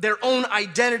their own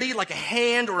identity, like a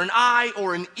hand or an eye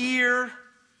or an ear.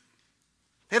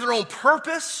 They have their own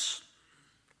purpose.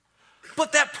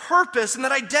 But that purpose and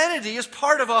that identity is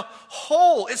part of a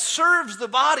whole. It serves the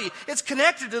body. It's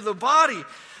connected to the body.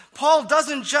 Paul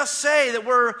doesn't just say that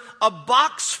we're a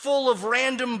box full of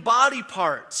random body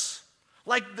parts.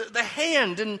 Like the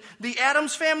hand in the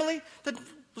Addams family.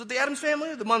 Was it the Addams family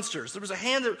or the Munsters? There was a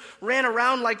hand that ran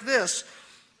around like this.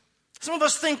 Some of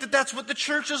us think that that's what the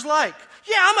church is like.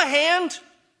 Yeah, I'm a hand.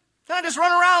 Can I just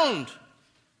run around?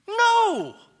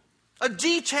 No. A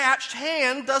detached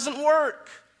hand doesn't work.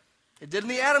 It did in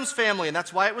the Addams family, and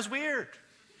that's why it was weird.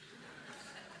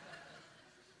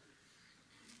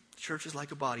 The church is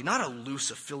like a body, not a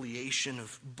loose affiliation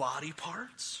of body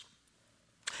parts.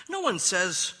 No one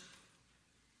says,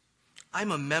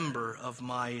 I'm a member of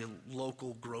my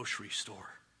local grocery store.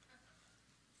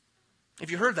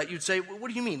 If you heard that, you'd say, what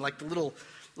do you mean? Like the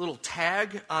little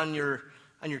tag on your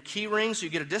key ring so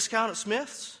you get a discount at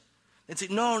Smith's? They'd say,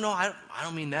 no, I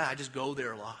don't mean that. I just go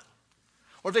there a lot.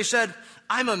 Or if they said,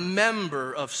 I'm a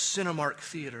member of Cinemark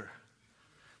Theater.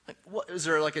 Like, what, is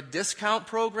there like a discount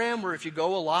program where if you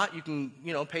go a lot, you can,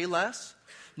 pay less?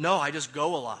 No, I just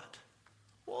go a lot.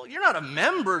 Well, you're not a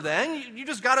member then. You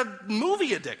just got a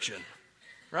movie addiction.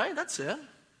 Right? That's it.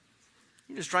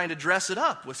 You're just trying to dress it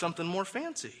up with something more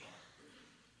fancy.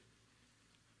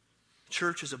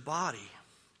 Church is a body,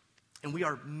 and we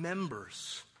are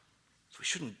members. So we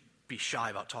shouldn't be shy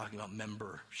about talking about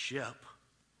membership.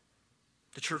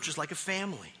 The church is like a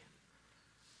family.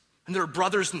 And there are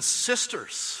brothers and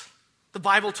sisters. The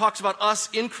Bible talks about us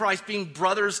in Christ being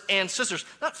brothers and sisters,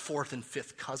 not 4th and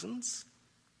 5th cousins.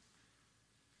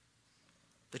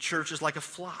 The church is like a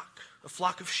flock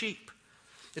of sheep.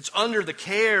 It's under the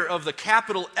care of the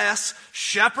capital S,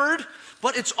 shepherd,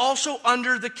 but it's also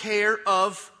under the care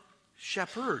of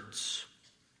shepherds.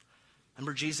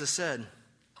 Remember Jesus said,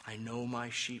 I know my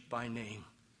sheep by name.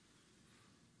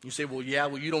 You say, well,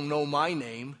 you don't know my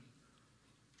name.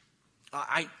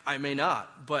 I may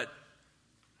not, but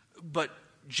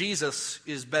Jesus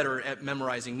is better at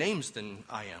memorizing names than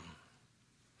I am.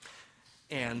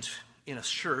 And in a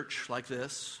church like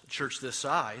this, a church this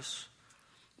size,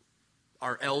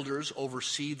 our elders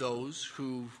oversee those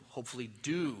who hopefully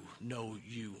do know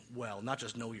you well. Not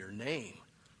just know your name,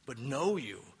 but know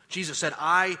you. Jesus said,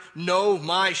 I know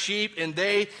my sheep and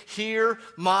they hear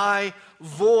my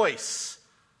voice.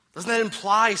 Doesn't that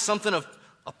imply something of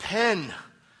a pen?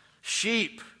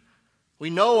 Sheep. We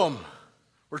know them.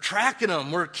 We're tracking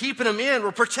them. We're keeping them in.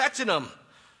 We're protecting them.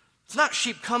 It's not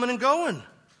sheep coming and going.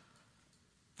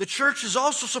 The church is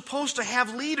also supposed to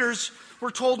have leaders,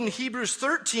 we're told in Hebrews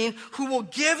 13, who will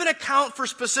give an account for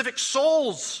specific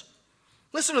souls.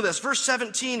 Listen to this. Verse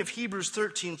 17 of Hebrews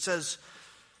 13 says,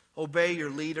 obey your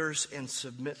leaders and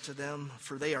submit to them,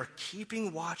 for they are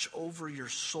keeping watch over your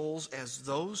souls as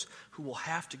those who will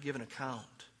have to give an account.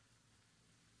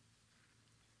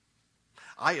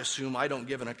 I assume I don't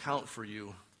give an account for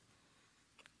you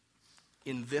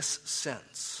in this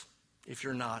sense if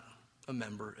you're not a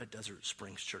member at Desert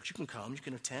Springs Church. You can come, you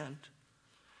can attend.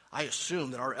 I assume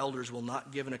that our elders will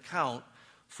not give an account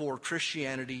for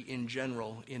Christianity in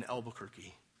general in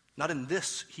Albuquerque. Not in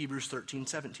this Hebrews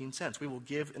 13:17 sense. We will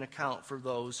give an account for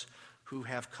those who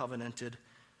have covenanted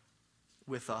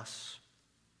with us,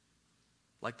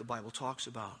 like the Bible talks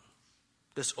about.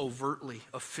 This overtly,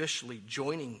 officially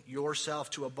joining yourself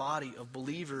to a body of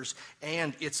believers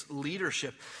and its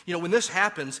leadership. You know, when this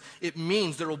happens, it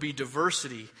means there will be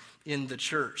diversity in the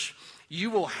church.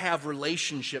 You will have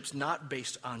relationships not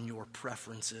based on your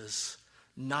preferences,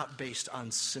 not based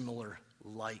on similar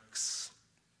likes.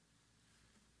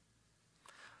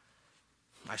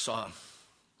 I saw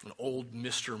an old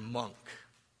Mr. Monk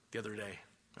the other day.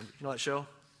 You know that show?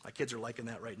 My kids are liking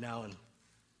that right now, and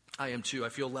I am too. I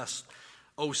feel less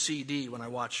OCD when I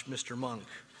watch Mr. Monk.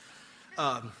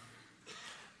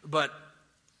 But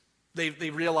they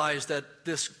realized that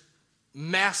this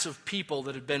mass of people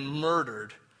that had been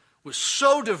murdered was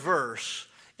so diverse,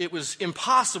 it was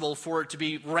impossible for it to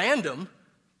be random,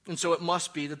 and so it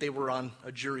must be that they were on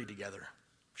a jury together.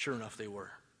 Sure enough, they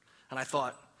were. And I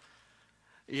thought,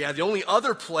 yeah, the only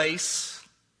other place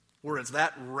where it's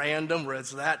that random, where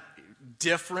it's that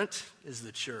different, is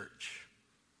the church.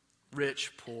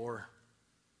 Rich, poor,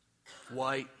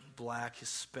 white, black,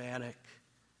 Hispanic,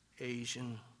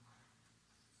 Asian.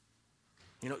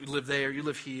 You know, you live there, you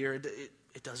live here,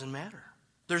 it doesn't matter.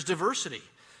 There's diversity.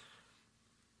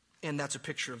 And that's a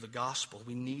picture of the gospel.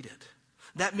 We need it.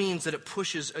 That means that it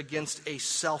pushes against a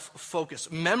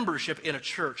self-focus. Membership in a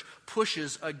church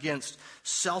pushes against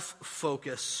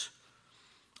self-focus.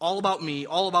 All about me,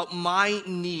 all about my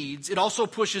needs. It also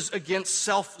pushes against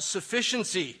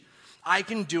self-sufficiency. I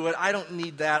can do it. I don't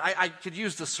need that. I could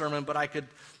use the sermon, but I could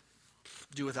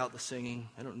do without the singing.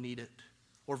 I don't need it.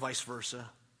 Or vice versa,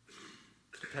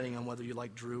 depending on whether you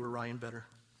like Drew or Ryan better.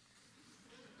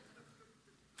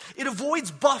 It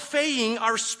avoids buffeting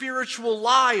our spiritual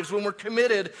lives when we're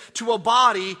committed to a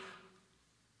body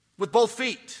with both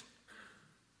feet.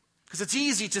 Because it's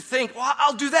easy to think, well,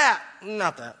 I'll do that,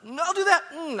 not that. I'll do that,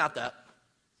 not that.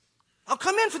 I'll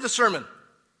come in for the sermon.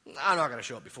 I'm not going to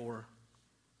show up before.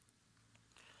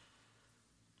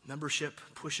 Membership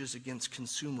pushes against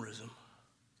consumerism.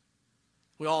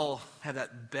 We all have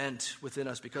that bent within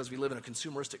us because we live in a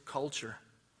consumeristic culture.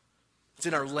 It's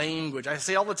in our language. I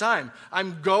say all the time,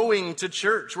 I'm going to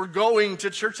church. We're going to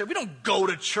church. We don't go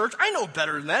to church. I know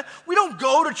better than that. We don't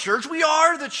go to church. We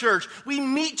are the church. We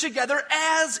meet together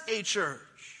as a church.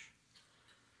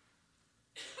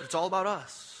 But it's all about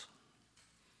us.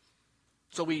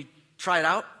 So we try it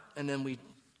out, and then we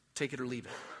take it or leave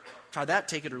it. Try that,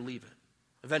 take it or leave it.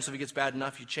 Eventually, if it gets bad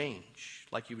enough, you change,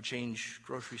 like you would change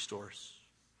grocery stores.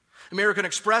 American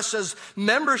Express says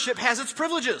membership has its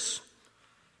privileges.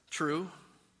 True.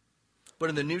 But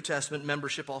in the New Testament,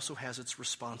 membership also has its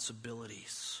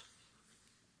responsibilities.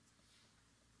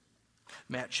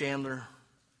 Matt Chandler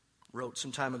wrote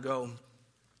some time ago,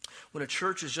 when a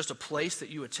church is just a place that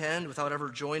you attend without ever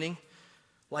joining,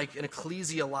 like an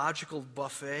ecclesiological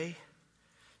buffet,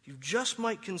 you just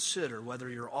might consider whether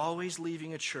you're always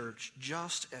leaving a church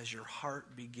just as your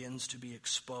heart begins to be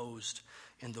exposed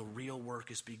and the real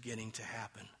work is beginning to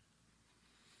happen.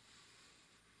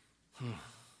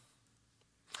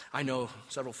 I know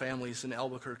several families in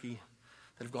Albuquerque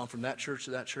that have gone from that church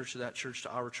to that church to that church to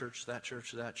our church to that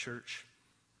church to that church,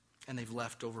 and they've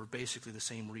left over basically the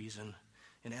same reason.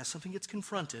 And as something gets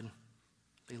confronted,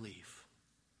 they leave.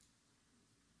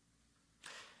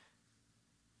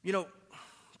 You know,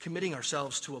 committing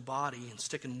ourselves to a body and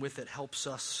sticking with it helps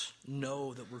us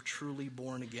know that we're truly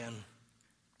born again.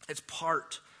 It's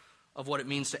part of what it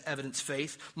means to evidence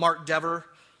faith. Mark Dever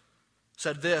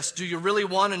said this, do you really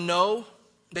want to know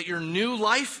that your new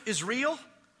life is real?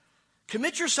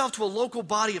 Commit yourself to a local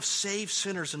body of saved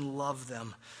sinners and love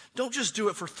them. Don't just do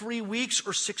it for 3 weeks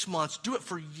or 6 months. Do it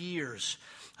for years.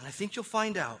 And I think you'll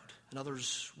find out, and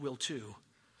others will too,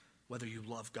 whether you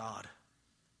love God.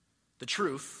 The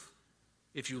truth,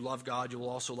 if you love God, you will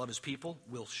also love his people,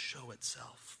 will show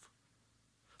itself.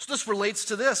 So this relates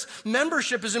to this.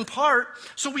 Membership is in part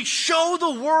so we show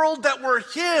the world that we're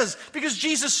his. Because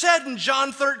Jesus said in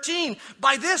John 13,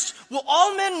 by this will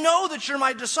all men know that you're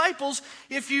my disciples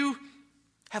if you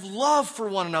have love for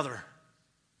one another.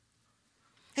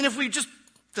 And if we just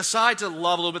decide to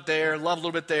love a little bit there, love a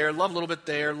little bit there, love a little bit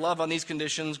there, love on these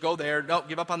conditions, go there, no,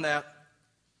 give up on that.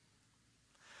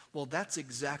 Well, that's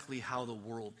exactly how the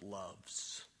world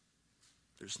loves.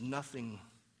 There's nothing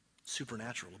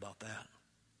supernatural about that.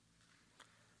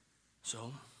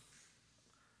 So,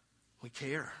 we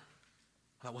care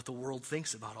about what the world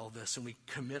thinks about all this, and we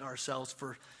commit ourselves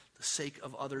for the sake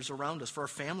of others around us, for our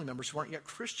family members who aren't yet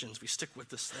Christians. We stick with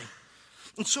this thing.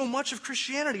 And so much of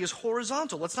Christianity is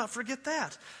horizontal. Let's not forget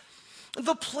that.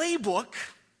 The playbook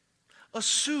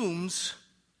assumes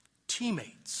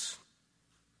teammates.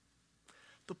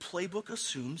 The playbook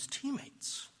assumes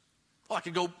teammates. Oh, I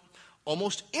could go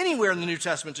almost anywhere in the New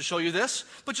Testament to show you this,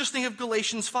 but just think of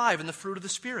Galatians 5 and the fruit of the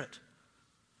Spirit.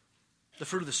 The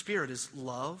fruit of the Spirit is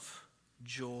love,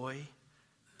 joy,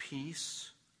 peace,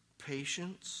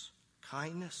 patience,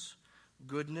 kindness,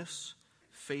 goodness,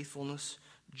 faithfulness,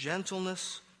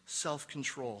 gentleness,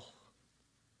 self-control.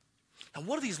 Now,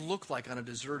 what do these look like on a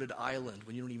deserted island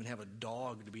when you don't even have a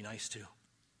dog to be nice to?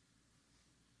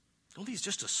 Don't these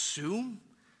just assume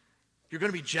you're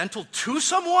going to be gentle to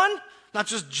someone, not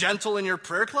just gentle in your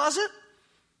prayer closet?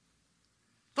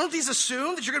 Don't these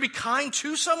assume that you're going to be kind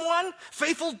to someone,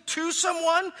 faithful to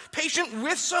someone, patient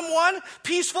with someone,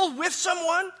 peaceful with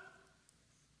someone?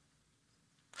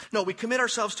 No, we commit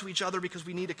ourselves to each other because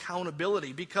we need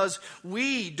accountability, because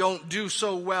we don't do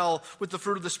so well with the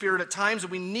fruit of the Spirit at times,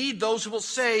 and we need those who will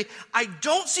say, I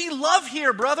don't see love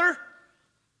here, brother.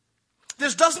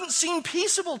 This doesn't seem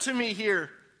peaceable to me here,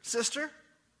 sister.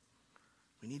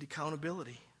 We need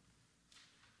accountability.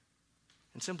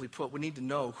 And simply put, we need to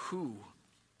know who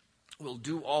will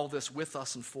do all this with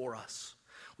us and for us.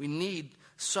 We need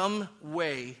some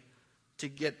way to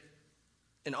get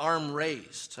an arm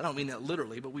raised. I don't mean that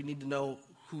literally, but we need to know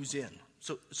who's in.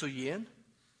 So you in?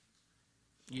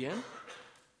 You in?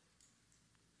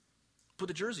 Put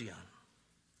the jersey on.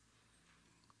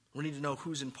 We need to know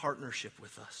who's in partnership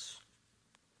with us.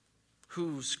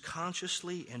 Who's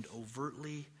consciously and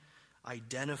overtly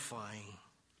identifying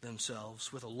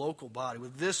themselves with a local body,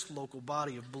 with this local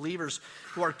body of believers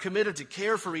who are committed to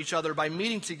care for each other by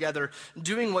meeting together,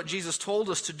 doing what Jesus told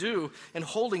us to do, and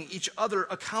holding each other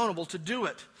accountable to do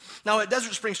it. Now, at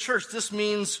Desert Springs Church, this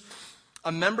means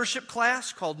a membership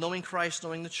class called Knowing Christ,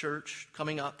 Knowing the Church,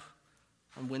 coming up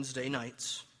on Wednesday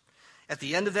nights. At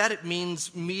the end of that, it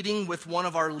means meeting with one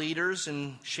of our leaders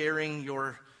and sharing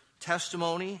your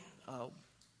testimony,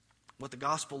 what the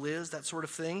gospel is, that sort of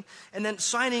thing, and then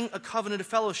signing a covenant of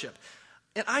fellowship.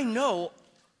 And I know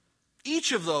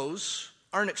each of those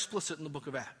aren't explicit in the book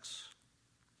of Acts.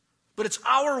 But it's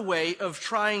our way of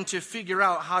trying to figure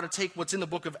out how to take what's in the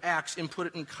book of Acts and put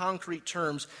it in concrete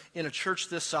terms in a church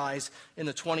this size in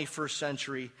the 21st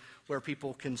century where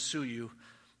people can sue you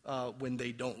when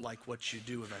they don't like what you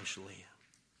do eventually.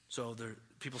 So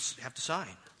people have to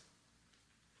sign.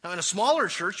 Now, in a smaller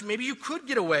church, maybe you could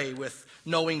get away with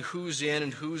knowing who's in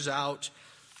and who's out.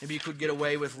 Maybe you could get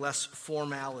away with less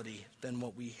formality than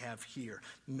what we have here.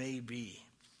 Maybe.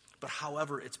 But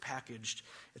however it's packaged,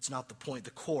 it's not the point.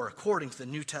 The core, according to the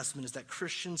New Testament, is that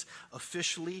Christians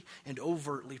officially and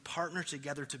overtly partner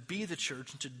together to be the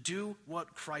church and to do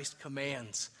what Christ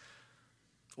commands.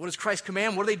 What does Christ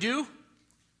command? What do they do? Well,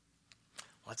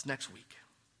 that's next week.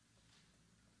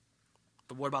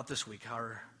 But what about this week?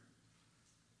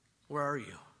 Where are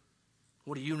you?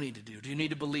 What do you need to do? Do you need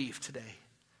to believe today?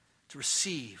 To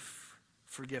receive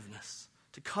forgiveness,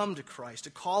 to come to Christ, to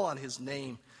call on his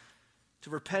name, to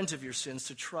repent of your sins,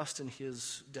 to trust in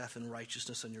his death and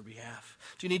righteousness on your behalf?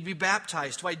 Do you need to be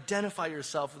baptized, to identify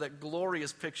yourself with that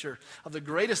glorious picture of the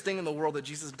greatest thing in the world, that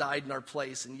Jesus died in our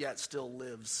place and yet still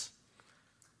lives?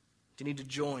 Do you need to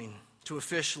join, to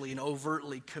officially and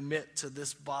overtly commit to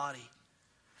this body?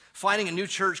 Finding a new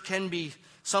church can be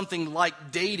something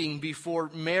like dating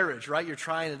before marriage, right? You're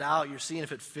trying it out. You're seeing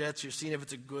if it fits. You're seeing if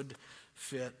it's a good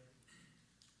fit.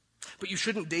 But you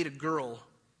shouldn't date a girl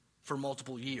for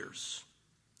multiple years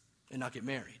and not get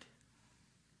married.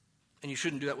 And you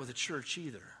shouldn't do that with a church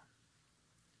either.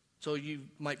 So you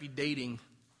might be dating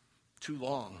too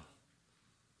long.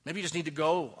 Maybe you just need to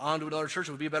go on to another church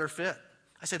that would be a better fit.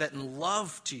 I say that in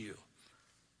love to you.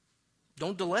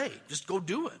 Don't delay. Just go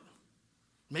do it.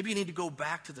 Maybe you need to go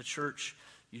back to the church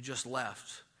you just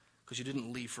left because you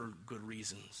didn't leave for good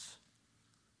reasons.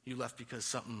 You left because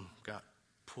something got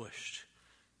pushed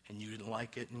and you didn't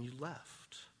like it and you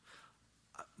left.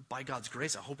 By God's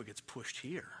grace, I hope it gets pushed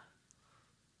here.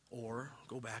 or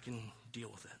go back and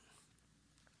deal with it?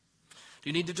 Do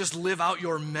you need to just live out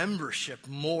your membership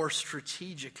more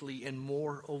strategically and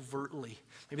more overtly?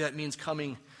 Maybe that means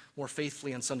coming more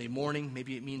faithfully on Sunday morning.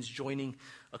 Maybe it means joining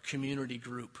a community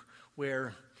group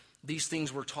where these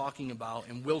things we're talking about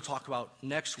and we'll talk about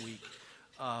next week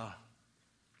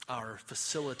are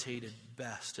facilitated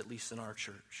best, at least in our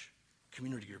church.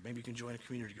 Community group. Maybe you can join a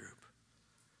community group.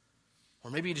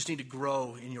 Or maybe you just need to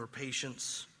grow in your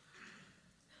patience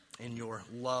and your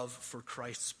love for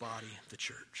Christ's body, the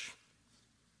church.